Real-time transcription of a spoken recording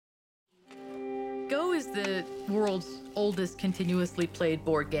is the world's oldest continuously played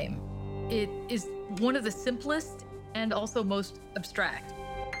board game. It is one of the simplest and also most abstract.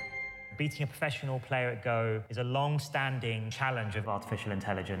 Beating a professional player at Go is a long-standing challenge of artificial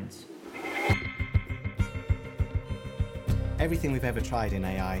intelligence. Everything we've ever tried in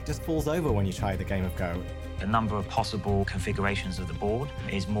AI just falls over when you try the game of Go. The number of possible configurations of the board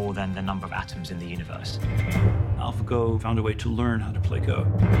is more than the number of atoms in the universe. AlphaGo found a way to learn how to play Go.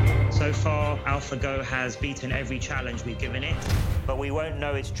 So far, AlphaGo has beaten every challenge we've given it, but we won't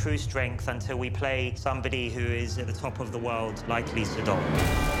know its true strength until we play somebody who is at the top of the world, like Lee Sedol.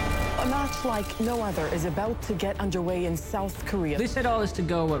 A match like no other is about to get underway in South Korea. Lee Sedol is to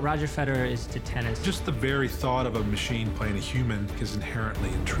Go what Roger Federer is to tennis. Just the very thought of a machine playing a human is inherently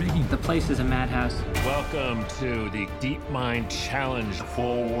intriguing. The place is a madhouse. Welcome to the DeepMind Challenge. The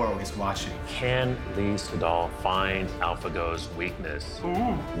whole world is watching. Can Lee Sedol find AlphaGo's weakness?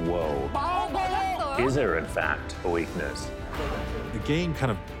 Whoa. Is there, in fact, a weakness? The game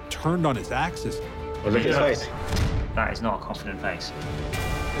kind of turned on its axis. Look at his face. That is not a confident face.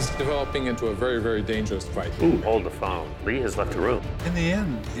 It's developing into a very, very dangerous fight. Ooh, hold the phone. Lee has left the room. In the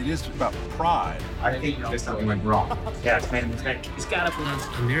end, it is about pride. I think there's something went wrong. Yeah, it's made a mistake. He's got to pronounce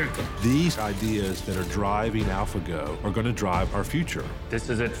America. These ideas that are driving AlphaGo are going to drive our future. This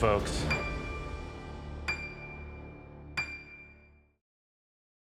is it, folks.